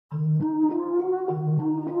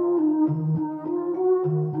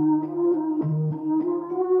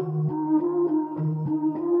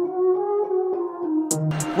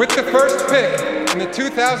With the first pick in the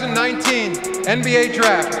 2019 NBA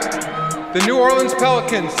Draft, the New Orleans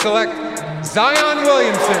Pelicans select Zion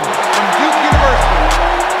Williamson from Duke University.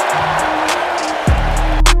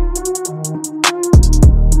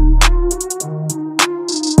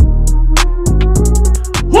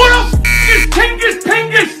 Who the is Tingus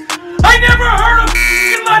Pingus? I never heard of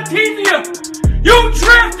Latvia! You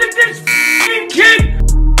drafted this kid!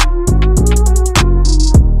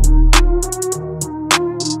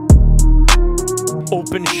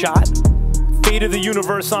 Open shot. Fate of the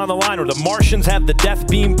universe on the line, or the Martians have the death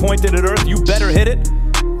beam pointed at Earth. You better hit it.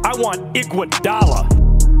 I want Iguodala.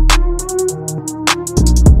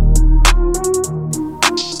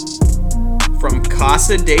 From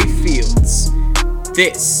Casa de Fields,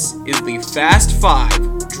 this is the Fast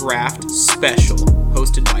 5 Draft Special,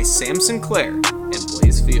 hosted by Sam Sinclair and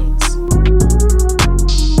Blaze Fields.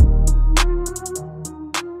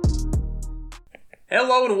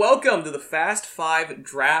 Hello and welcome to the Fast 5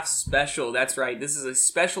 Draft Special. That's right, this is a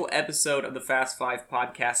special episode of the Fast 5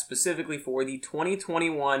 podcast specifically for the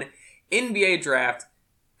 2021 NBA Draft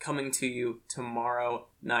coming to you tomorrow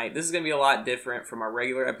night. This is going to be a lot different from our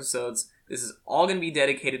regular episodes. This is all going to be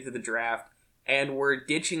dedicated to the draft, and we're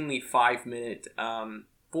ditching the 5-minute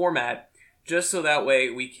format just so that way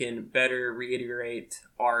we can better reiterate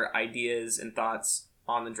our ideas and thoughts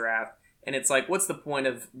on the draft. And it's like, what's the point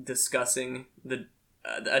of discussing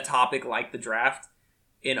a topic like the draft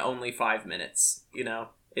in only 5 minutes? You know,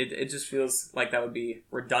 it just feels like that would be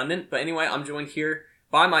redundant. But anyway, I'm joined here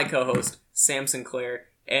by my co-host, Sam Sinclair,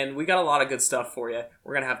 and we got a lot of good stuff for you.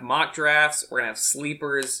 We're going to have mock drafts, we're going to have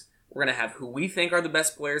sleepers, we're going to have who we think are the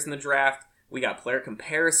best players in the draft, we got player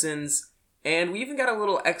comparisons, and we even got a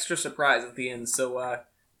little extra surprise at the end, so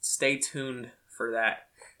stay tuned for that.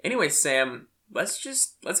 Anyway, Sam, let's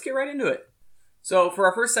get right into it. So for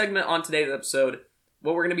our first segment on today's episode,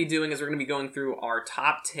 what we're going to be doing is we're going to be going through our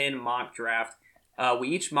top 10 mock draft. We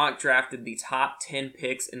each mock drafted the top 10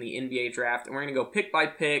 picks in the NBA draft, and we're going to go pick by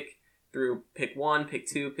pick through pick 1, pick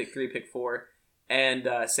 2, pick 3, pick 4, and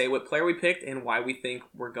say what player we picked and why we think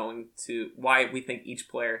each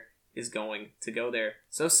player is going to go there.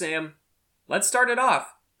 So Sam, let's start it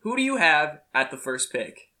off. Who do you have at the first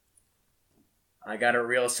pick? I got a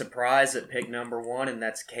real surprise at pick number 1, and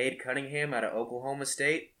that's Cade Cunningham out of Oklahoma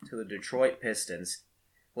State to the Detroit Pistons.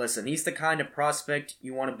 Listen, he's the kind of prospect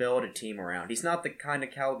you want to build a team around. He's not the kind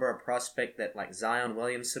of caliber of prospect that like Zion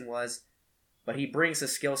Williamson was, but he brings a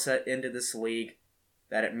skill set into this league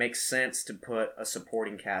that it makes sense to put a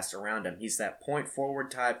supporting cast around him. He's that point forward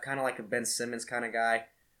type, kind of like a Ben Simmons kind of guy,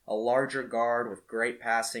 a larger guard with great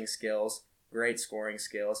passing skills, great scoring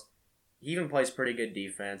skills. He even plays pretty good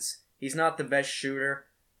defense. He's not the best shooter,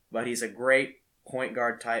 but he's a great point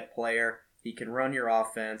guard type player. He can run your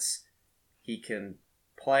offense. He can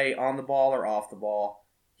play on the ball or off the ball.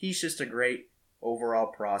 He's just a great overall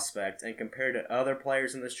prospect, and compared to other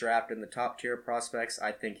players in this draft in the top tier prospects,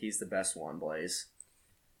 I think he's the best one, Blaze.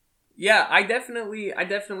 Yeah, I definitely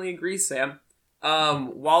agree, Sam.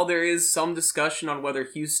 While there is some discussion on whether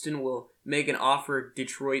Houston will make an offer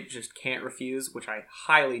Detroit just can't refuse, which I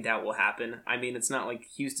highly doubt will happen. I mean, it's not like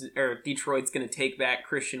Detroit's going to take back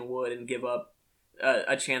Christian Wood and give up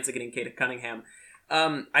a chance of getting Cade Cunningham.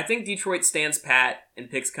 I think Detroit stands pat and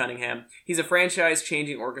picks Cunningham. He's a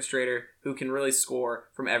franchise-changing orchestrator who can really score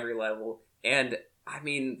from every level. And, I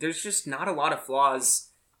mean, there's just not a lot of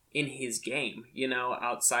flaws in his game, you know,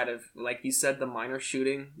 outside of, like you said, the minor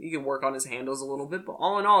shooting. He can work on his handles a little bit, but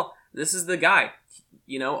all in all, this is the guy.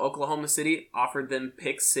 You know, Oklahoma City offered them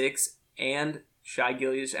pick 6 and Shai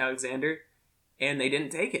Gilgeous-Alexander, and they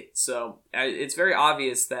didn't take it. So it's very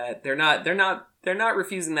obvious that they're not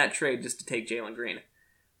refusing that trade just to take Jalen Green.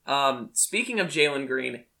 Speaking of Jalen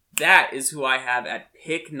Green, that is who I have at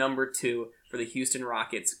pick number 2 for the Houston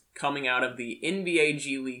Rockets, coming out of the NBA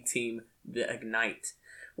G League team, the Ignite.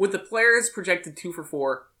 With the players projected 2 for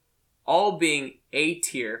 4, all being A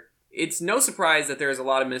tier, it's no surprise that there is a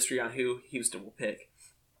lot of mystery on who Houston will pick.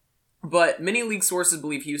 But many league sources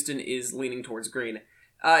believe Houston is leaning towards Green.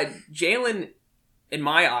 Jalen, in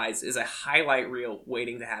my eyes, is a highlight reel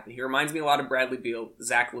waiting to happen. He reminds me a lot of Bradley Beal,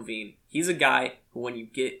 Zach LaVine. He's a guy who when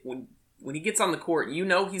he gets on the court, you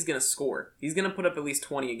know he's going to score. He's going to put up at least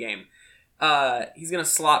 20 a game. He's going to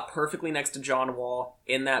slot perfectly next to John Wall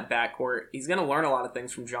in that backcourt. He's going to learn a lot of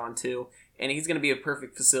things from John, too. And he's going to be a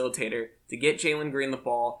perfect facilitator to get Jalen Green the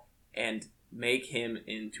ball and make him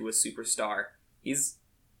into a superstar.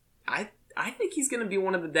 I think he's going to be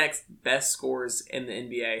one of the next best scorers in the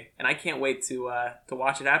NBA, and I can't wait to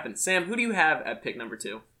watch it happen. Sam, who do you have at pick number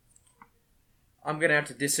 2? I'm going to have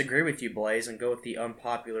to disagree with you, Blaze, and go with the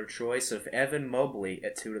unpopular choice of Evan Mobley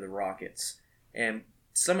at 2 to the Rockets. And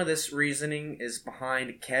some of this reasoning is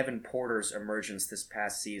behind Kevin Porter's emergence this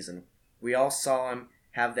past season. We all saw him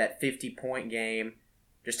have that 50-point game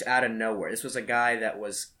just out of nowhere. This was a guy that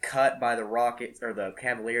was cut by the Rockets or the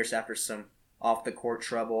Cavaliers after some off-the-court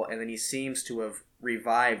trouble, and then he seems to have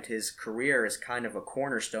revived his career as kind of a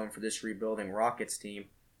cornerstone for this rebuilding Rockets team.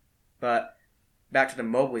 But back to the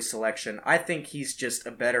Mobley selection, I think he's just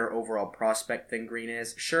a better overall prospect than Green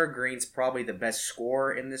is. Sure, Green's probably the best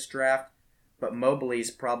scorer in this draft, but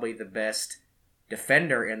Mobley's probably the best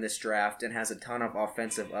defender in this draft and has a ton of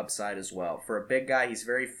offensive upside as well. For a big guy, he's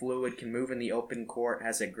very fluid, can move in the open court,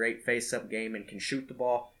 has a great face-up game, and can shoot the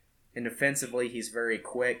ball. And defensively, he's very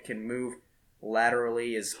quick, can move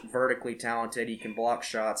laterally, is vertically talented, he can block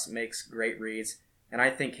shots, makes great reads. And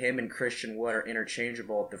I think him and Christian Wood are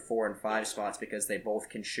interchangeable at the 4 and 5 spots because they both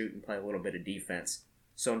can shoot and play a little bit of defense.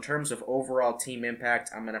 So in terms of overall team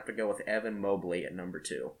impact, I'm going to have to go with Evan Mobley at number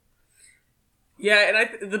 2. Yeah,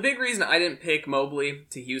 and the big reason I didn't pick Mobley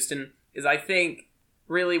to Houston is I think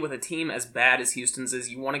really with a team as bad as Houston's is,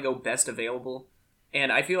 you want to go best available.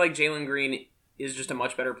 And I feel like Jalen Green is just a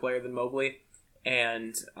much better player than Mobley.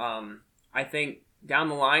 And I think down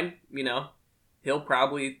the line, he'll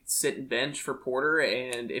probably sit and bench for Porter,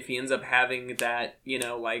 and if he ends up having that,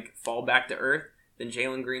 fall back to earth, then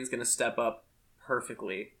Jalen Green's going to step up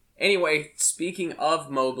perfectly. Anyway, speaking of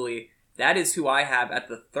Mobley, that is who I have at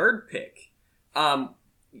the 3rd pick.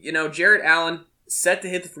 Jarrett Allen, set to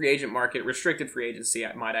hit the free agent market, restricted free agency,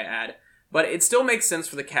 might I add, but it still makes sense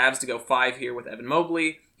for the Cavs to go 5 here with Evan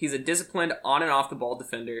Mobley. He's a disciplined on and off the ball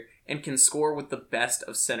defender and can score with the best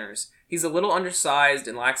of centers. He's a little undersized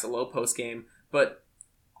and lacks a low post game, but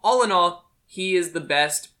all in all, he is the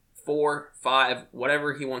best 4, 5,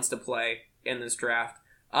 whatever he wants to play in this draft.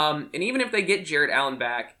 And even if they get Jarrett Allen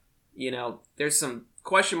back, there's some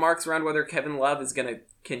question marks around whether Kevin Love is going to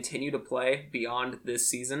continue to play beyond this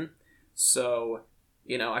season. So,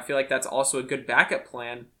 I feel like that's also a good backup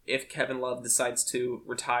plan if Kevin Love decides to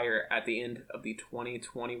retire at the end of the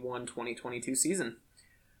 2021-2022 season.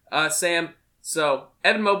 Sam, so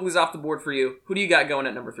Evan Mobley's off the board for you. Who do you got going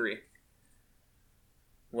at number 3?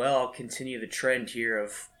 Well, I'll continue the trend here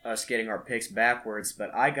of us getting our picks backwards,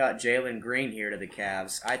 but I got Jalen Green here to the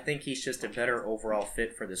Cavs. I think he's just a better overall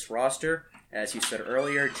fit for this roster. As you said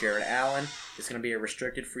earlier, Jarrett Allen is going to be a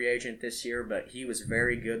restricted free agent this year, but he was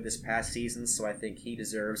very good this past season, so I think he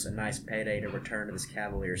deserves a nice payday to return to this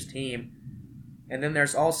Cavaliers team. And then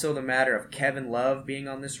there's also the matter of Kevin Love being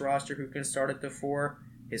on this roster who can start at the 4.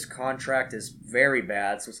 His contract is very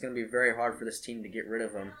bad, so it's going to be very hard for this team to get rid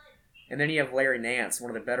of him. And then you have Larry Nance,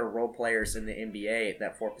 one of the better role players in the NBA at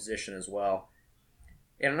that 4 position as well.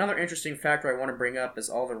 And another interesting factor I want to bring up is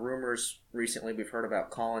all the rumors recently we've heard about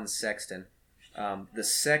Colin Sexton. The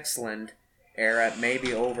Sexland era may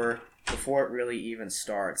be over before it really even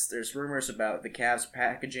starts. There's rumors about the Cavs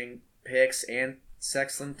packaging picks and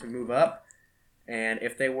Sexland to move up. And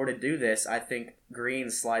if they were to do this, I think Green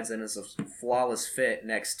slides in as a flawless fit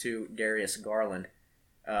next to Darius Garland.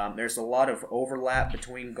 There's a lot of overlap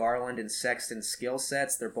between Garland and Sexton's skill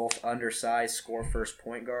sets. They're both undersized, score-first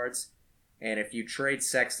point guards. And if you trade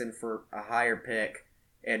Sexton for a higher pick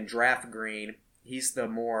and draft Green, he's the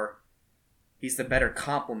better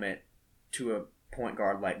complement to a point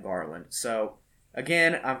guard like Garland. So,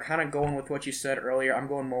 again, I'm kind of going with what you said earlier. I'm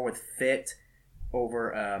going more with fit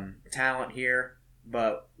over talent here.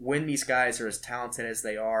 But when these guys are as talented as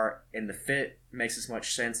they are and the fit makes as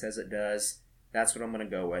much sense as it does, that's what I'm going to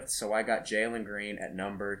go with. So I got Jalen Green at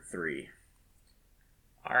number 3.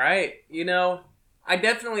 All right. I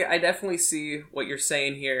definitely see what you're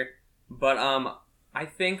saying here, but I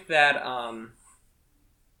think that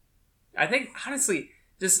honestly,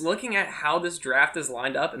 just looking at how this draft is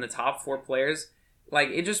lined up in the top 4 players,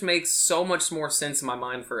 it just makes so much more sense in my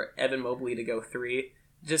mind for Evan Mobley to go 3,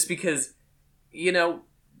 just because,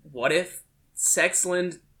 what if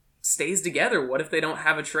Sexland stays together? What if they don't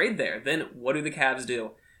have a trade there? Then what do the Cavs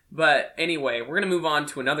do? But anyway, we're going to move on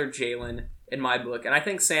to another Jalen in my book, and I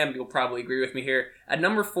think, Sam, you'll probably agree with me here. At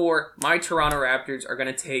number 4, my Toronto Raptors are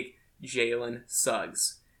going to take Jalen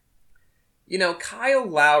Suggs. Kyle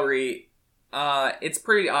Lowry, it's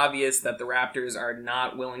pretty obvious that the Raptors are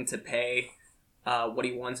not willing to pay what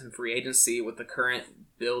he wants in free agency with the current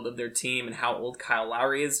build of their team and how old Kyle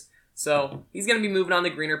Lowry is. So he's going to be moving on to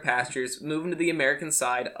greener pastures, moving to the American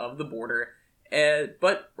side of the border.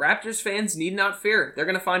 But Raptors fans need not fear. They're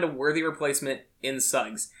going to find a worthy replacement in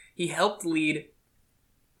Suggs. He helped lead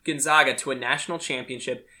Gonzaga to a national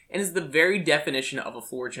championship and is the very definition of a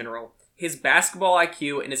floor general. his basketball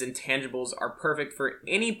IQ and his intangibles are perfect for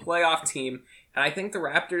any playoff team. And I think the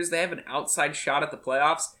Raptors, they have an outside shot at the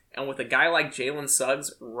playoffs. And with a guy like Jalen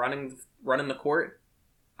Suggs running the court,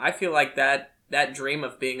 I feel like that dream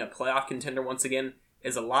of being a playoff contender once again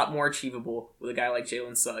is a lot more achievable with a guy like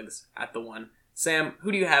Jalen Suggs at the 1. Sam,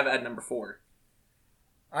 who do you have at number 4?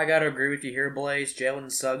 I gotta agree with you here, Blaze.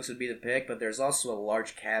 Jalen Suggs would be the pick, but there's also a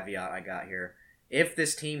large caveat I got here. If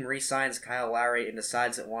this team re-signs Kyle Lowry and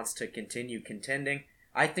decides it wants to continue contending,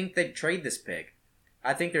 I think they'd trade this pick.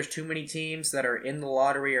 I think there's too many teams that are in the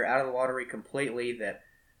lottery or out of the lottery completely that,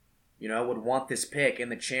 would want this pick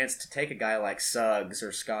and the chance to take a guy like Suggs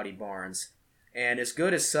or Scotty Barnes. And as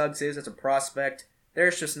good as Suggs is as a prospect,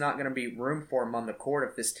 there's just not going to be room for him on the court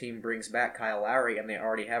if this team brings back Kyle Lowry and they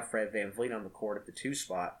already have Fred VanVleet on the court at the 2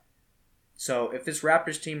 spot. So if this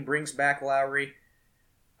Raptors team brings back Lowry,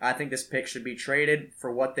 I think this pick should be traded. For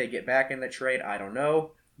what they get back in the trade, I don't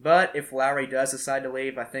know. But if Lowry does decide to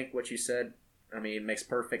leave, I think what you said, it makes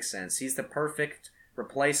perfect sense. He's the perfect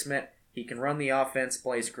replacement. He can run the offense,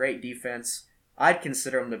 plays great defense. I'd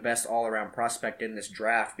consider him the best all-around prospect in this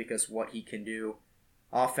draft because what he can do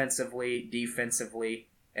offensively, defensively,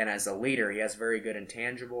 and as a leader, he has very good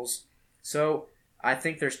intangibles. So I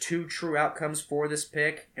think there's 2 true outcomes for this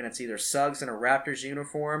pick, and it's either Suggs in a Raptors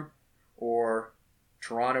uniform or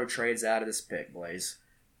Toronto trades out of this pick, Blaze.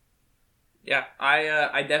 Yeah,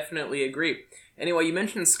 I definitely agree. Anyway, you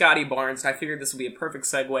mentioned Scotty Barnes, and I figured this would be a perfect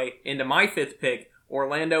segue into my 5th pick.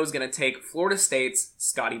 Orlando is going to take Florida State's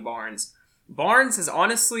Scotty Barnes. Barnes has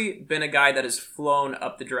honestly been a guy that has flown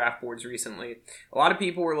up the draft boards recently. A lot of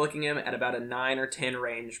people were looking at him at about a 9 or 10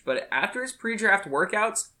 range, but after his pre-draft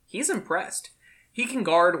workouts, he's impressed. He can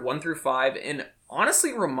guard 1 through 5 and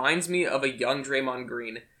honestly reminds me of a young Draymond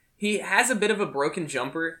Green. He has a bit of a broken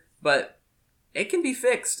jumper, but it can be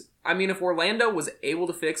fixed. If Orlando was able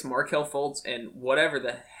to fix Markelle Fultz and whatever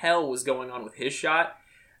the hell was going on with his shot,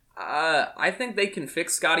 I think they can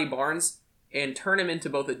fix Scotty Barnes and turn him into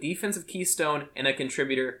both a defensive keystone and a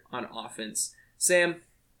contributor on offense. Sam,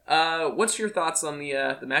 what's your thoughts on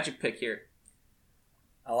the Magic pick here?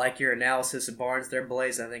 I like your analysis of Barnes there,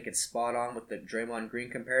 Blaze. I think it's spot on with the Draymond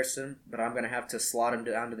Green comparison, but I'm going to have to slot him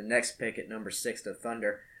down to the next pick at number 6, the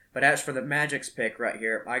Thunder. But as for the Magic's pick right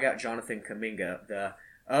here, I got Jonathan Kuminga, the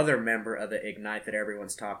other member of the Ignite that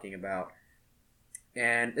everyone's talking about.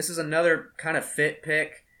 And this is another kind of fit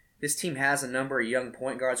pick. This team has a number of young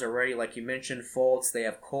point guards already. Like you mentioned, Fultz. They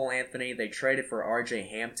have Cole Anthony. They traded for R.J.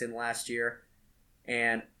 Hampton last year.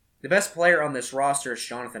 And the best player on this roster is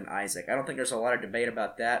Jonathan Isaac. I don't think there's a lot of debate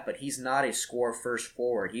about that, but he's not a score-first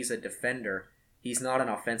forward. He's a defender. He's not an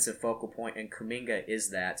offensive focal point, and Kuminga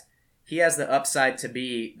is that. He has the upside to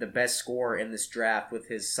be the best scorer in this draft with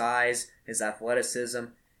his size, his athleticism,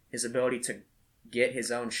 his ability to get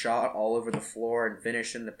his own shot all over the floor and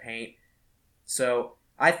finish in the paint. So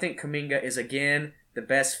I think Kuminga is, again, the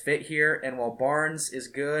best fit here, and while Barnes is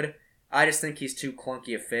good, I just think he's too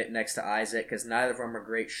clunky a fit next to Isaac because neither of them are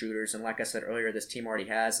great shooters, and like I said earlier, this team already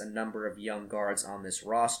has a number of young guards on this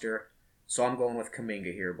roster, so I'm going with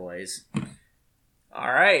Kuminga here, Blaze.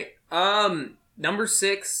 All right. Number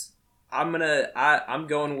 6, I'm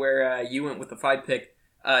going where you went with the 5 pick,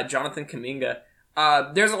 Jonathan Kuminga.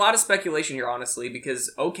 There's a lot of speculation here, honestly,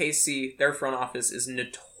 because OKC, their front office, is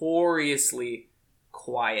notoriously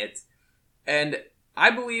quiet. And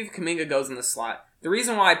I believe Kuminga goes in the slot. The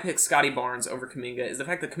reason why I picked Scotty Barnes over Kuminga is the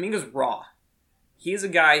fact that Kuminga's raw. He's a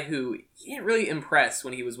guy who he didn't really impress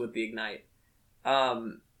when he was with the Ignite.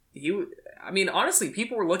 Honestly,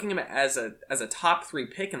 people were looking at him as a top 3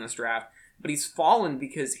 pick in this draft, but he's fallen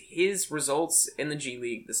because his results in the G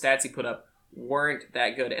League, the stats he put up, weren't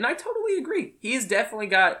that good. And I totally agree. He's definitely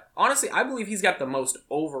got, honestly, I believe he's got the most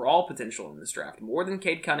overall potential in this draft. More than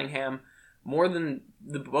Cade Cunningham, more than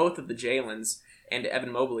both of the Jalens and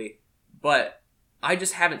Evan Mobley. But I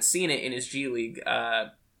just haven't seen it in his G League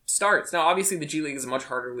starts. Now, obviously, the G League is a much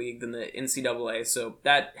harder league than the NCAA, so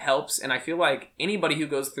that helps. And I feel like anybody who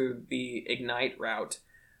goes through the Ignite route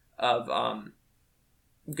of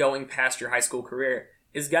going past your high school career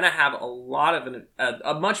is going to have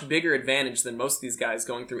a much bigger advantage than most of these guys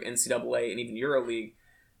going through NCAA and even EuroLeague.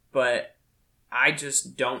 But I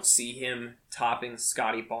just don't see him topping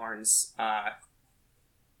Scotty Barnes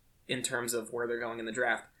in terms of where they're going in the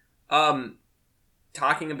draft.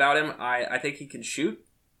 Talking about him, I think he can shoot.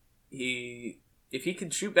 If he can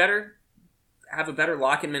shoot better, have a better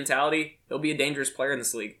lock-in mentality, he'll be a dangerous player in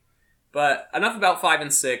this league. But enough about 5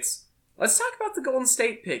 and 6. Let's talk about the Golden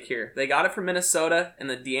State pick here. They got it from Minnesota in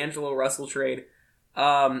the D'Angelo Russell trade.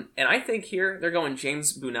 And I think here they're going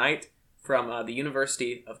James Bouknight from the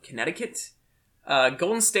University of Connecticut.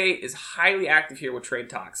 Golden State is highly active here with trade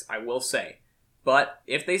talks, I will say. But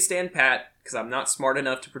if they stand pat, because I'm not smart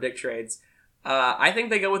enough to predict trades, I think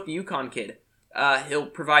they go with the UConn kid. He'll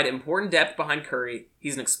provide important depth behind Curry.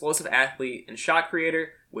 He's an explosive athlete and shot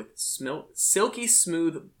creator with silky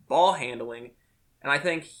smooth ball handling. And I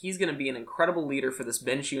think he's going to be an incredible leader for this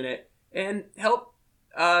bench unit and help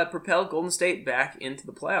propel Golden State back into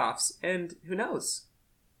the playoffs. And who knows?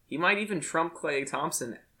 He might even trump Klay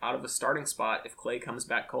Thompson out of a starting spot if Klay comes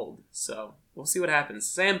back cold. So we'll see what happens.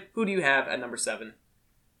 Sam, who do you have at number 7?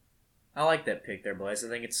 I like that pick there, Blaze. I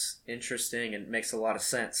think it's interesting and makes a lot of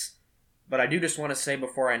sense. But I do just want to say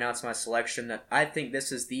before I announce my selection that I think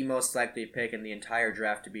this is the most likely pick in the entire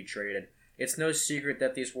draft to be traded. It's no secret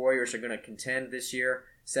that these Warriors are going to contend this year.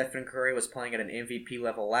 Stephen Curry was playing at an MVP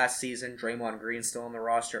level last season. Draymond Green's still on the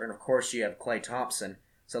roster. And of course you have Klay Thompson.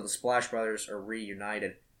 So the Splash Brothers are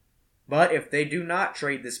reunited. But if they do not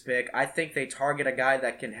trade this pick, I think they target a guy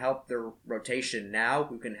that can help their rotation now,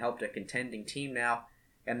 who can help the contending team now,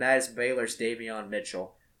 and that is Baylor's Davion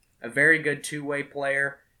Mitchell. A very good two-way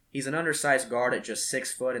player. He's an undersized guard at just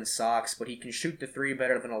 6 foot in socks, but he can shoot the three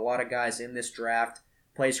better than a lot of guys in this draft.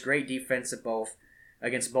 Plays great defense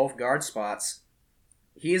against both guard spots.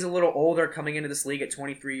 He is a little older coming into this league at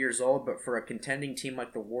 23 years old, but for a contending team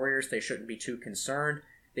like the Warriors, they shouldn't be too concerned.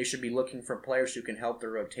 They should be looking for players who can help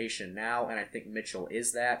their rotation now, and I think Mitchell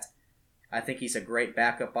is that. I think he's a great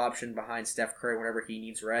backup option behind Steph Curry whenever he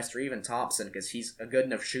needs rest, or even Thompson, because he's a good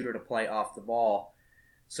enough shooter to play off the ball.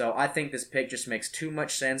 So I think this pick just makes too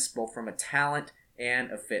much sense, both from a talent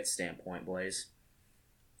and a fit standpoint, Blaze.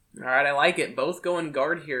 All right, I like it. Both going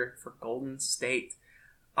guard here for Golden State.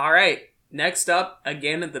 All right, next up,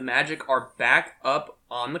 again, the Magic are back up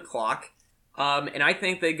on the clock. And I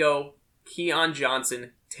think they go Keon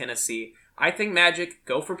Johnson, Tennessee. I think Magic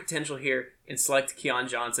go for potential here and select Keon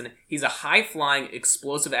Johnson. He's a high-flying,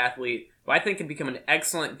 explosive athlete who I think can become an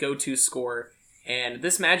excellent go-to scorer. And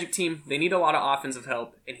this Magic team, they need a lot of offensive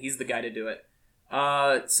help, and he's the guy to do it.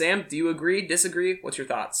 Sam, do you agree, disagree? What's your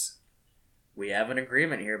thoughts? We have an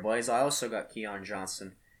agreement here, boys. I also got Keon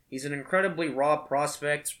Johnson. He's an incredibly raw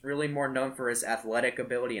prospect, really more known for his athletic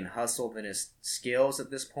ability and hustle than his skills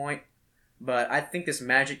at this point. But I think this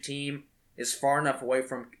Magic team is far enough away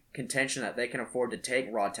from contention that they can afford to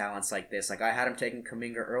take raw talents like this. Like I had him taking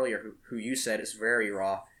Kuminga earlier, who you said is very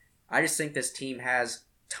raw. I just think this team has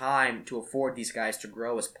time to afford these guys to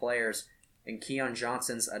grow as players, and Keon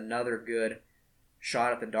Johnson's another good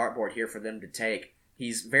shot at the dartboard here for them to take.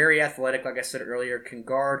 He's very athletic, like I said earlier, can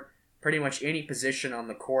guard pretty much any position on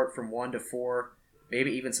the court from 1 to 4,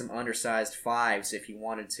 maybe even some undersized 5s if he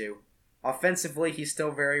wanted to. Offensively, he's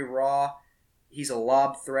still very raw. He's a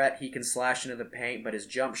lob threat. He can slash into the paint, but his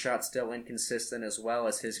jump shot's still inconsistent, as well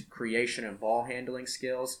as his creation and ball handling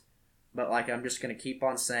skills. But like I'm just going to keep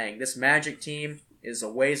on saying, this Magic team is a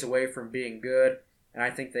ways away from being good, and I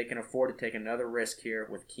think they can afford to take another risk here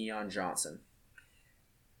with Keon Johnson.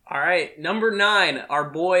 All right, number 9, our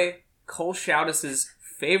boy Cole Shoudis'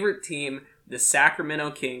 favorite team, the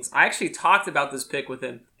Sacramento Kings. I actually talked about this pick with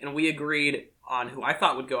him, and we agreed on who I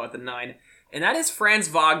thought would go at the 9, and that is Franz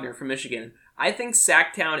Wagner from Michigan. I think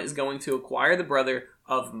Sacktown is going to acquire the brother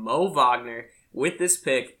of Mo Wagner with this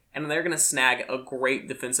pick, and they're going to snag a great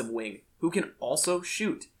defensive wing who can also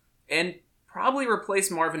shoot, and probably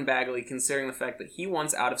replace Marvin Bagley, considering the fact that he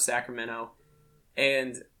wants out of Sacramento.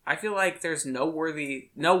 And I feel like there's no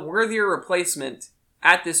worthier replacement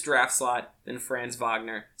at this draft slot than Franz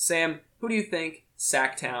Wagner. Sam, who do you think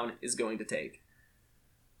Sacktown is going to take?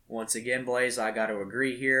 Once again, Blaze, I got to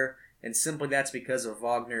agree here, and simply that's because of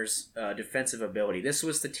Wagner's defensive ability. This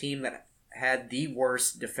was the team that had the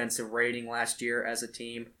worst defensive rating last year as a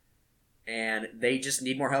team, and they just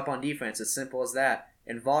need more help on defense, as simple as that.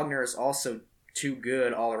 And Wagner is also too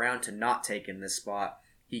good all around to not take in this spot.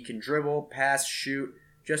 He can dribble, pass, shoot,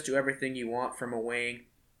 just do everything you want from a wing.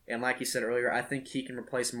 And like you said earlier, I think he can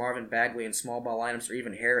replace Marvin Bagley in small ball lineups, or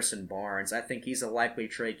even Harrison Barnes. I think he's a likely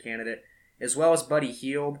trade candidate, as well as Buddy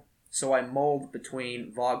Hield. So I mold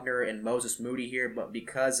between Wagner and Moses Moody here, but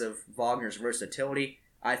because of Wagner's versatility,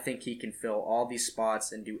 I think he can fill all these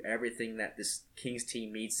spots and do everything that this Kings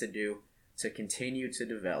team needs to do to continue to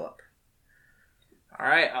develop. All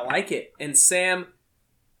right, I like it. And Sam,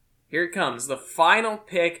 here it comes. The final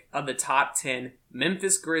pick of the top 10.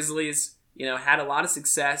 Memphis Grizzlies, had a lot of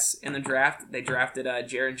success in the draft. They drafted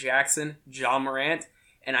Jaren Jackson, Ja Morant,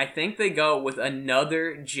 and I think they go with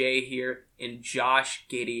another J here in Josh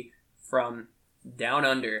Giddey from down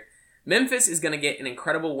under. Memphis is going to get an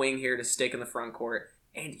incredible wing here to stick in the front court,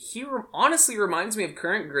 and he honestly reminds me of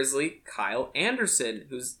current Grizzly Kyle Anderson,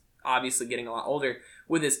 who's obviously getting a lot older,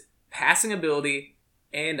 with his passing ability,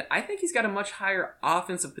 and I think he's got a much higher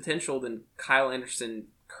offensive potential than Kyle Anderson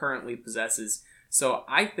currently possesses. So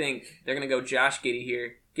I think they're going to go Josh Giddey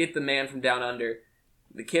here, get the man from down under,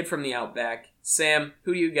 the kid from the Outback. Sam,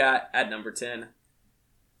 who do you got at number 10?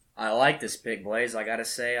 I like this pick, Blaze. I gotta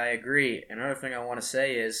say, I agree. Another thing I want to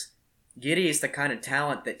say is, Giddey is the kind of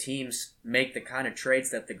talent that teams make the kind of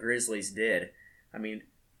trades that the Grizzlies did. I mean,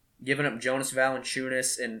 giving up Jonas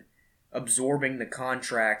Valanciunas and absorbing the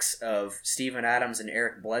contracts of Steven Adams and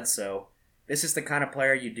Eric Bledsoe, this is the kind of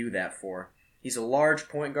player you do that for. He's a large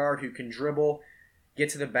point guard who can dribble, get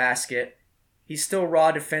to the basket. He's still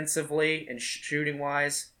raw defensively and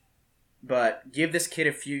shooting-wise, but give this kid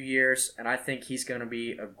a few years, and I think he's going to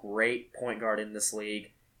be a great point guard in this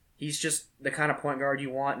league. He's just the kind of point guard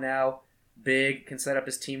you want now. Big, can set up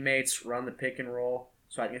his teammates, run the pick and roll.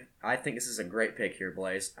 So I think this is a great pick here,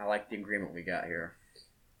 Blaze. I like the agreement we got here.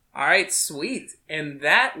 All right, sweet. And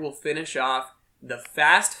that will finish off the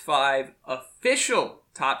Fast 5 official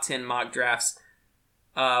top 10 mock drafts.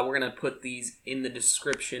 We're going to put these in the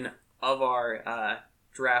description of our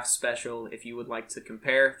draft special if you would like to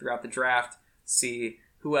compare throughout the draft, see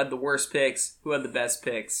who had the worst picks, who had the best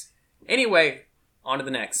picks. Anyway, on to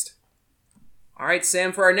the next. All right,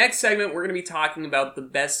 Sam, for our next segment, we're going to be talking about the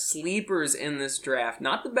best sleepers in this draft.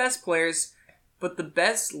 Not the best players, but the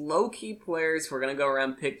best low-key players. We're going to go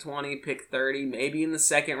around pick 20, pick 30, maybe in the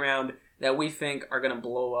second round, that we think are going to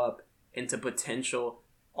blow up into potential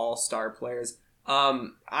all-star players.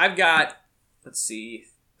 I've got,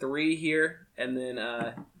 3 here, and then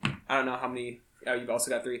I don't know how many. Oh, you've also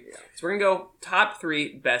got 3. So we're going to go top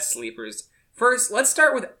 3 best sleepers. First, let's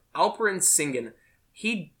start with Alperen Sengun.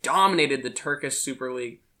 He dominated the Turkish Super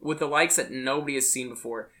League with the likes that nobody has seen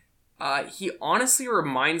before. He honestly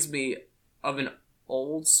reminds me of an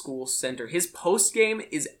old school center. His post game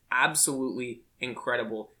is absolutely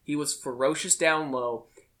incredible. He was ferocious down low,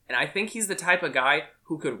 and I think he's the type of guy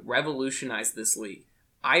who could revolutionize this league.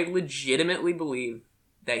 I legitimately believe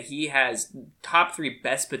that he has top 3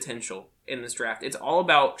 best potential in this draft. It's all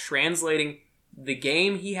about translating the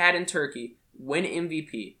game he had in Turkey, win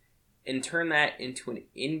MVP, and turn that into an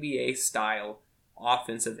NBA-style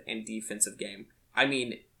offensive and defensive game. I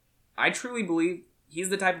mean, I truly believe he's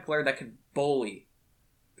the type of player that could bully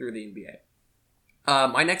through the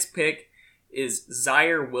NBA. My next pick is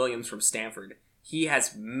Zaire Williams from Stanford. He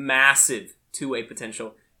has massive two-way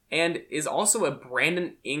potential and is also a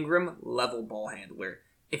Brandon Ingram-level ball handler.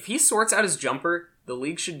 If he sorts out his jumper, the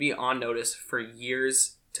league should be on notice for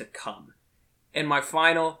years to come. And my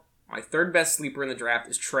third best sleeper in the draft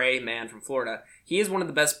is Tre Mann from Florida. He is one of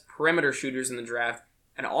the best perimeter shooters in the draft,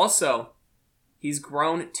 and also, he's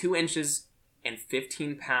grown 2 inches and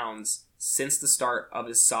 15 pounds since the start of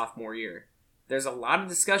his sophomore year. There's a lot of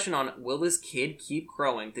discussion on, will this kid keep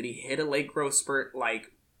growing? Did he hit a late growth spurt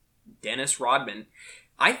like Dennis Rodman?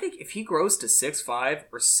 I think if he grows to 6'5"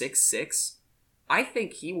 or 6'6", I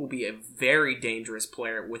think he will be a very dangerous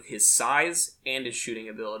player with his size and his shooting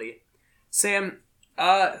ability. Sam,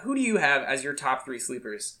 who do you have as your top 3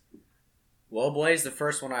 sleepers? Well, Blaze, the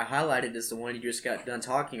first one I highlighted is the one you just got done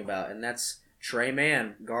talking about, and that's Tre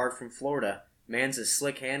Mann, guard from Florida. Mann's a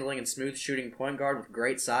slick handling and smooth shooting point guard with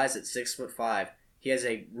great size at 6'5". He has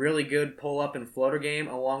a really good pull-up and floater game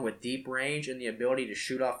along with deep range and the ability to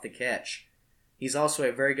shoot off the catch. He's also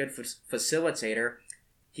a very good facilitator.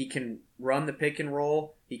 He can run the pick and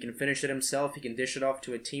roll, he can finish it himself, he can dish it off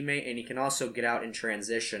to a teammate, and he can also get out in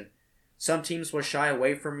transition. Some teams will shy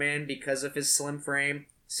away from Mann because of his slim frame,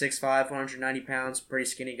 6'5", 190 pounds, pretty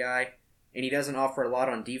skinny guy, and he doesn't offer a lot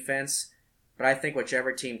on defense, but I think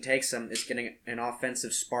whichever team takes him is getting an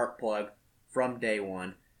offensive spark plug from day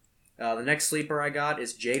one. The next sleeper I got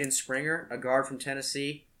is Jaden Springer, a guard from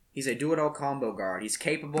Tennessee. He's a do-it-all combo guard. He's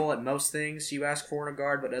capable at most things you ask for in a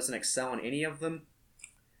guard, but doesn't excel in any of them.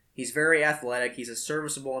 He's very athletic, he's a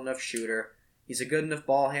serviceable enough shooter, he's a good enough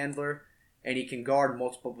ball handler, and he can guard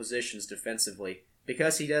multiple positions defensively.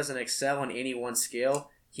 Because he doesn't excel in any one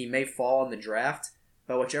skill, he may fall in the draft,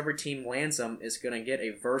 but whichever team lands him is going to get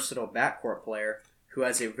a versatile backcourt player who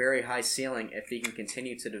has a very high ceiling if he can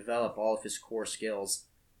continue to develop all of his core skills.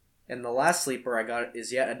 And the last sleeper I got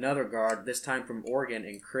is yet another guard, this time from Oregon,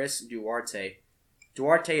 in Chris Duarte.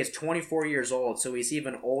 Duarte is 24 years old, so he's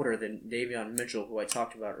even older than Davion Mitchell, who I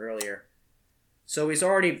talked about earlier. So he's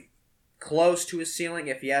already close to his ceiling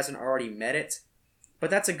if he hasn't already met it. But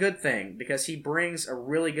that's a good thing, because he brings a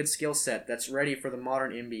really good skill set that's ready for the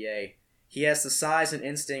modern NBA. He has the size and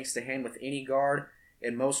instincts to hang with any guard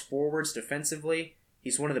and most forwards defensively.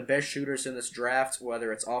 He's one of the best shooters in this draft,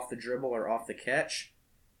 whether it's off the dribble or off the catch.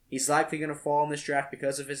 He's likely going to fall in this draft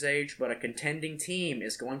because of his age, but a contending team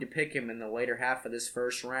is going to pick him in the later half of this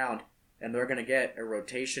first round, and they're going to get a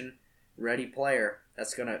rotation-ready player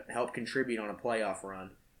that's going to help contribute on a playoff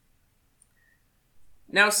run.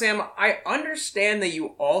 Now, Sam, I understand that you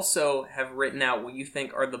also have written out what you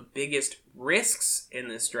think are the biggest risks in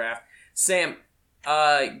this draft. Sam,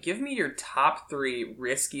 give me your top 3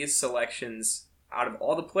 riskiest selections out of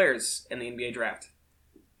all the players in the NBA draft.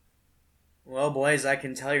 Well, Blaze, I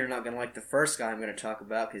can tell you're not going to like the first guy I'm going to talk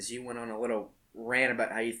about because you went on a little rant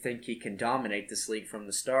about how you think he can dominate this league from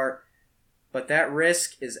the start. But that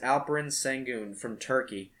risk is Alperen Sengun from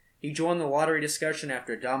Turkey. He joined the lottery discussion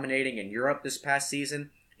after dominating in Europe this past season.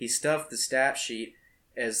 He stuffed the stat sheet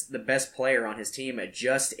as the best player on his team at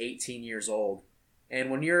just 18 years old. And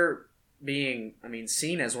when you're being,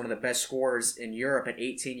 seen as one of the best scorers in Europe at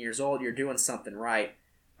 18 years old, you're doing something right.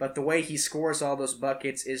 But the way he scores all those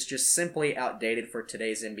buckets is just simply outdated for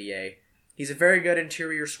today's NBA. He's a very good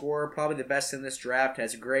interior scorer, probably the best in this draft,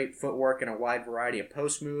 has great footwork and a wide variety of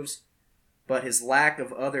post moves, but his lack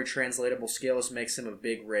of other translatable skills makes him a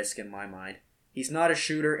big risk in my mind. He's not a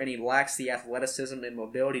shooter, and he lacks the athleticism and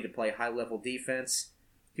mobility to play high-level defense.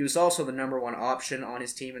 He was also the number 1 option on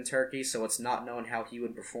his team in Turkey, so it's not known how he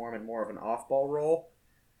would perform in more of an off-ball role.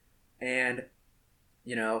 And,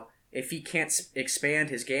 if he can't expand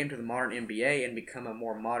his game to the modern NBA and become a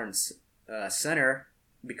more modern center,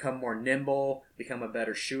 become more nimble, become a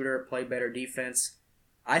better shooter, play better defense,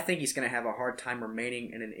 I think he's going to have a hard time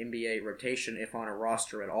remaining in an NBA rotation, if on a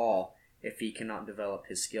roster at all, if he cannot develop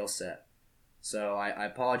his skill set. So I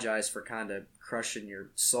apologize for kind of crushing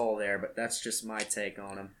your soul there, but that's just my take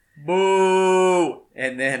on him. Boo!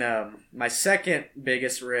 And then my second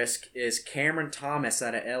biggest risk is Cameron Thomas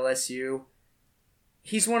out of LSU.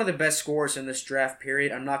 He's one of the best scorers in this draft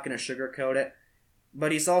period. I'm not going to sugarcoat it.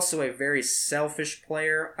 But he's also a very selfish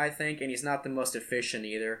player, I think, and he's not the most efficient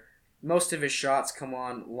either. Most of his shots come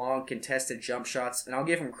on long, contested jump shots, and I'll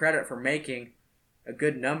give him credit for making a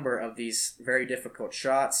good number of these very difficult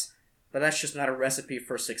shots, but that's just not a recipe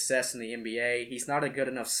for success in the NBA. He's not a good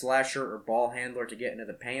enough slasher or ball handler to get into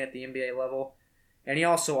the paint at the NBA level, and he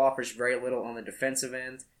also offers very little on the defensive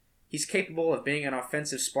end. He's capable of being an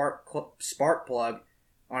offensive spark plug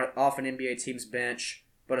off an NBA team's bench,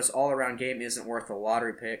 but his all-around game isn't worth a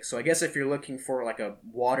lottery pick. So I guess if you're looking for like a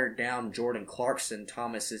watered-down Jordan Clarkson,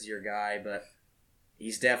 Thomas is your guy, but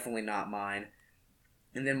he's definitely not mine.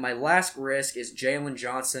 And then my last risk is Jalen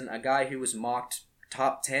Johnson, a guy who was mocked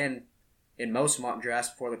top 10 in most mock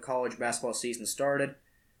drafts before the college basketball season started,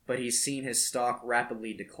 but he's seen his stock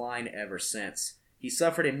rapidly decline ever since. He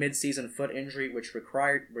suffered a mid-season foot injury which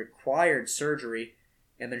required surgery,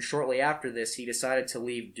 and then shortly after this he decided to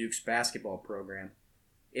leave Duke's basketball program.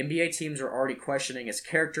 NBA teams are already questioning his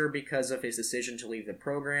character because of his decision to leave the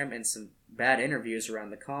program and some bad interviews around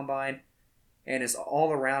the combine, and his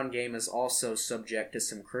all-around game is also subject to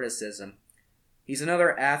some criticism. He's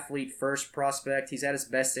another athlete-first prospect. He's at his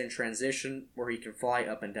best in transition, where he can fly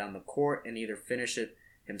up and down the court and either finish it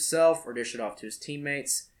himself or dish it off to his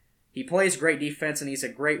teammates. He plays great defense and he's a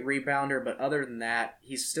great rebounder, but other than that,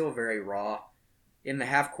 he's still very raw. In the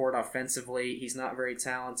half-court offensively, he's not very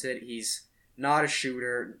talented. He's not a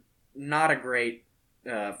shooter, not a great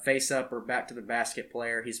face-up or back-to-the-basket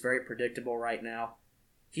player. He's very predictable right now.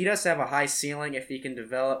 He does have a high ceiling if he can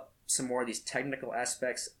develop some more of these technical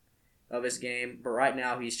aspects of his game, but right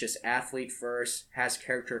now he's just athlete first, has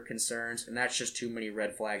character concerns, and that's just too many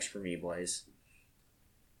red flags for me, Blaze.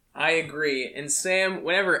 I agree. And Sam,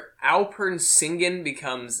 whenever Alperen Sengun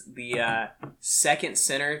becomes the second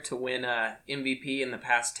center to win MVP in the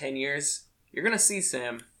past 10 years, you're going to see,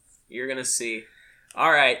 Sam. You're going to see.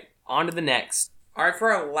 All right, on to the next. All right,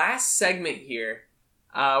 for our last segment here,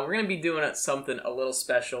 we're going to be doing something a little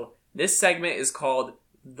special. This segment is called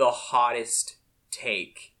The Hottest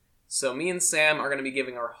Take. So me and Sam are going to be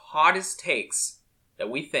giving our hottest takes that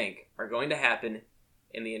we think are going to happen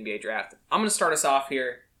in the NBA draft. I'm going to start us off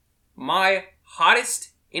here. My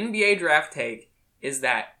hottest NBA draft take is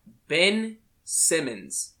that Ben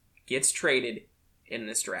Simmons gets traded in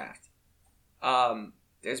this draft.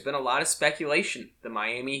 There's been a lot of speculation. The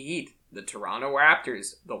Miami Heat, the Toronto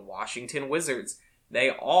Raptors, the Washington Wizards, they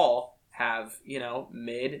all have,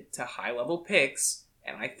 mid to high level picks,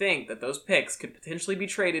 and I think that those picks could potentially be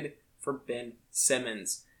traded for Ben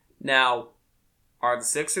Simmons. Now, are the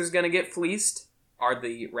Sixers going to get fleeced? Are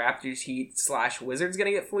the Raptors, Heat / Wizards going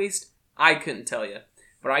to get fleeced? I couldn't tell you.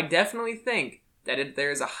 But I definitely think that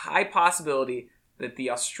there's a high possibility that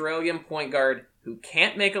the Australian point guard who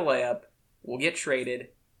can't make a layup will get traded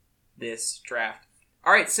this draft.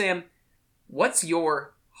 All right, Sam, what's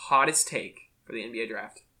your hottest take for the NBA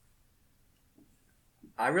draft?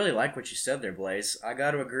 I really like what you said there, Blaze. I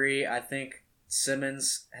got to agree. I think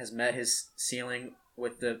Simmons has met his ceiling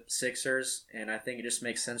with the Sixers, and I think it just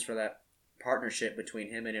makes sense for that partnership between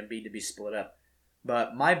him and Embiid to be split up.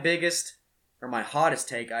 But my hottest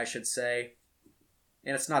take, I should say,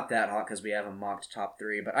 and it's not that hot because we haven't mocked top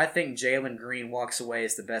 3, but I think Jalen Green walks away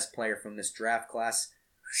as the best player from this draft class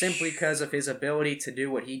simply because of his ability to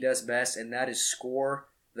do what he does best, and that is score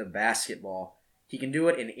the basketball. He can do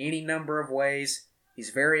it in any number of ways. He's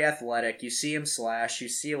very athletic. You see him slash. You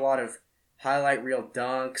see a lot of highlight reel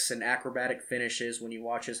dunks and acrobatic finishes when you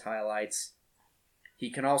watch his highlights. He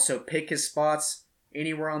can also pick his spots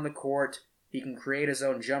anywhere on the court. He can create his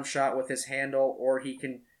own jump shot with his handle, or he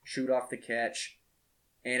can shoot off the catch.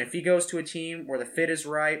 And if he goes to a team where the fit is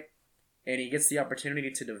right and he gets the opportunity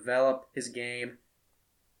to develop his game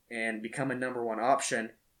and become a number 1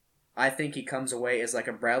 option, I think he comes away as like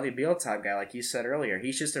a Bradley Beal type guy, like you said earlier.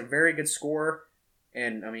 He's just a very good scorer.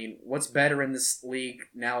 And, I mean, what's better in this league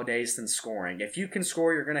nowadays than scoring? If you can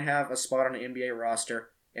score, you're going to have a spot on an NBA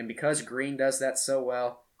roster. And because Green does that so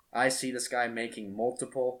well, I see this guy making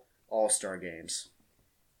multiple All-Star games.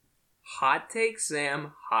 Hot take,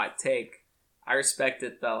 Sam. Hot take. I respect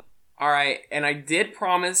it, though. All right, and I did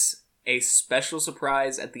promise a special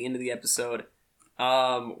surprise at the end of the episode.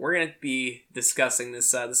 We're going to be discussing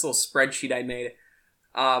this little spreadsheet I made.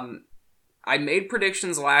 I made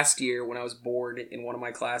predictions last year when I was bored in one of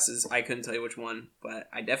my classes. I couldn't tell you which one, but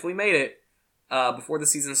I definitely made it before the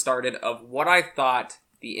season started of what I thought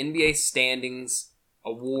the NBA standings,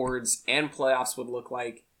 awards, and playoffs would look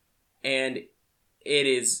like, and it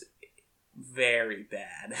is very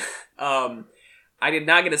bad. I did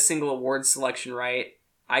not get a single award selection right.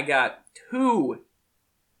 I got 3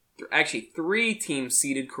 teams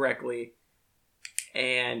seeded correctly,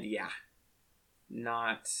 and yeah,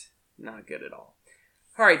 not good at all.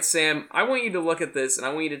 All right, Sam, I want you to look at this, and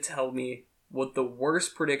I want you to tell me what the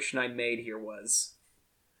worst prediction I made here was.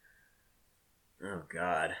 Oh,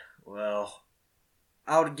 God. Well,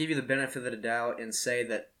 I would give you the benefit of the doubt and say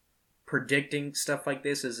that predicting stuff like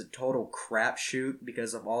this is a total crapshoot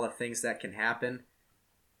because of all the things that can happen.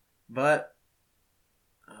 But,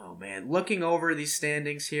 oh man, looking over these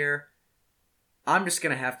standings here, I'm just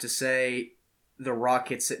going to have to say the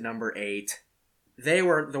Rockets at number 8. They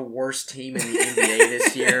were the worst team in the NBA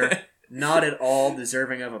this year. Not at all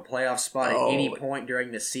deserving of a playoff spot at any point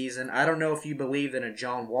during the season. I don't know if you believe in a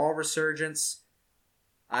John Wall resurgence.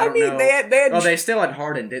 I don't know. They still had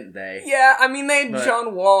Harden, didn't they? Yeah, I mean, they had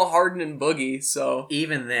John Wall, Harden, and Boogie, so...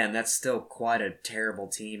 Even then, that's still quite a terrible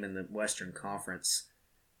team in the Western Conference.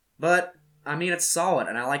 But, I mean, it's solid,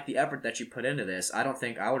 and I like the effort that you put into this. I don't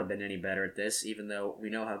think I would have been any better at this, even though we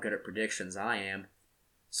know how good at predictions I am.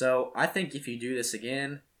 So, I think if you do this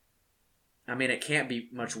again, I mean, it can't be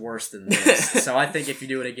much worse than this. So, I think if you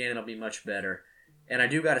do it again, it'll be much better. And I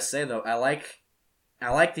do gotta say, though, I like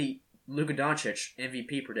the Luka Doncic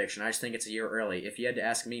MVP prediction. I just think it's a year early. If you had to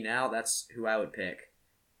ask me now, that's who I would pick.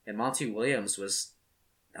 And Monty Williams was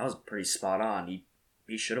pretty spot on.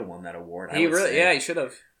 He should have won that award. He should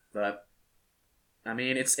have. But I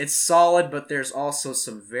mean, it's solid, but there's also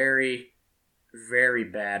some very, very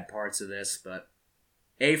bad parts of this. But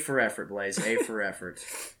A for effort, Blaze. A for effort.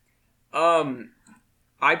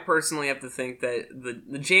 I personally have to think that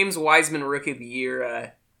the James Wiseman Rookie of the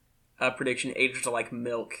Year prediction aged like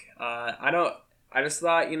milk. I just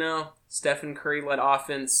thought, Stephen Curry led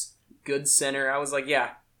offense, good center. I was like, yeah,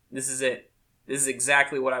 this is it. This is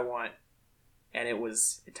exactly what I want. And it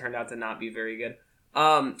turned out to not be very good.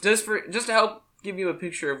 Just to help give you a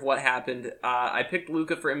picture of what happened, I picked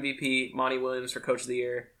Luka for MVP, Monty Williams for Coach of the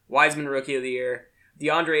Year, Wiseman Rookie of the Year,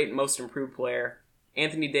 DeAndre Ayton Most Improved Player,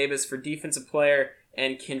 Anthony Davis for Defensive Player,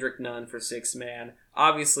 and Kendrick Nunn for Sixth Man.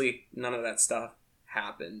 Obviously, none of that stuff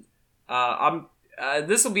happened.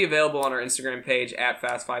 This will be available on our Instagram page at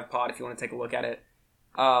Fast5Pod if you want to take a look at it.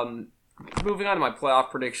 Moving on to my playoff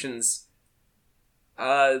predictions.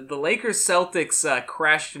 The Lakers-Celtics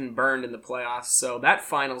crashed and burned in the playoffs, so that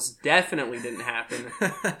finals definitely didn't happen.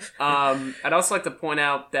 I'd also like to point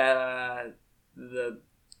out that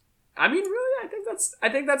I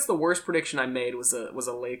think that's the worst prediction I made was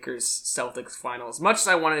a Lakers-Celtics finals. Much as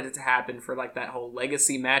I wanted it to happen for like that whole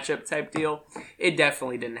legacy matchup type deal, it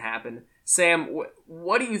definitely didn't happen. Sam,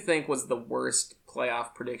 what do you think was the worst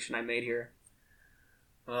playoff prediction I made here?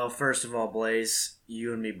 Well, first of all, Blaze,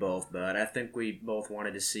 you and me both, bud. I think we both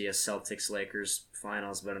wanted to see a Celtics-Lakers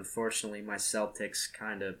finals, but unfortunately my Celtics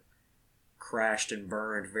kind of crashed and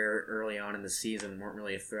burned very early on in the season, weren't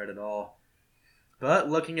really a threat at all. But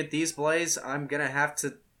looking at these, Blaze, I'm going to have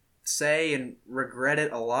to say and regret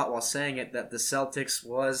it a lot while saying it that the Celtics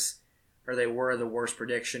was or they were the worst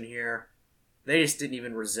prediction here. They just didn't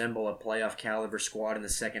even resemble a playoff caliber squad in the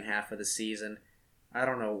second half of the season. I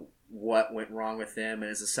don't know what went wrong with them, and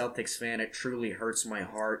as a Celtics fan, it truly hurts my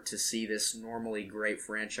heart to see this normally great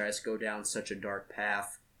franchise go down such a dark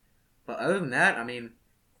path. But other than that, I mean,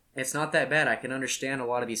 it's not that bad. I can understand a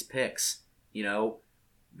lot of these picks. You know,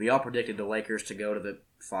 we all predicted the Lakers to go to the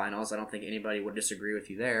finals. I don't think anybody would disagree with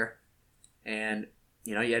you there. And,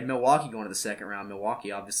 you know, you had Milwaukee going to the second round.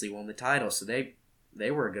 Milwaukee obviously won the title, so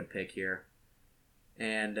they were a good pick here.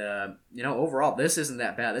 And, you know, overall, this isn't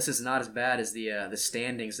that bad. This is not as bad as the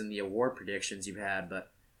standings and the award predictions you've had.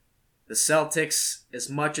 But the Celtics, as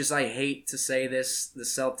much as I hate to say this, the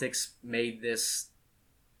Celtics made this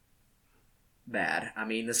bad. I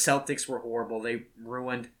mean, the Celtics were horrible. They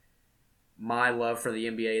ruined my love for the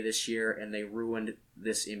NBA this year, and they ruined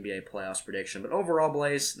this NBA playoffs prediction. But overall,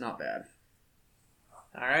 Blaze, not bad.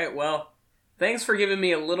 All right, well, thanks for giving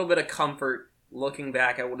me a little bit of comfort looking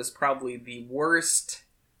back at what is probably the worst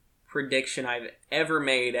prediction I've ever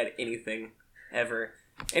made at anything, ever.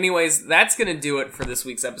 Anyways, that's going to do it for this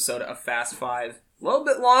week's episode of Fast Five. A little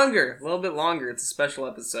bit longer. It's a special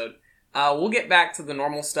episode. We'll get back to the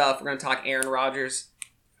normal stuff. We're going to talk Aaron Rodgers,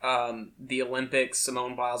 the Olympics,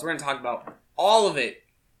 Simone Biles. We're going to talk about all of it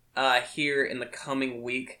here in the coming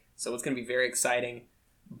week. So it's going to be very exciting.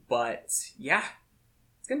 But, yeah.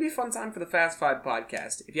 It's going to be a fun time for the Fast Five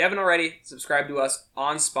podcast. If you haven't already, subscribe to us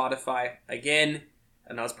on Spotify. Again,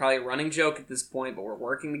 I know it's probably a running joke at this point, but we're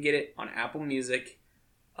working to get it on Apple Music.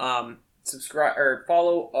 Subscribe or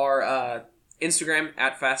follow our Instagram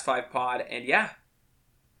at Fast5Pod. And yeah,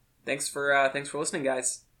 thanks for listening,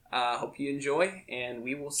 guys. Hope you enjoy, and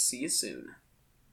we will see you soon.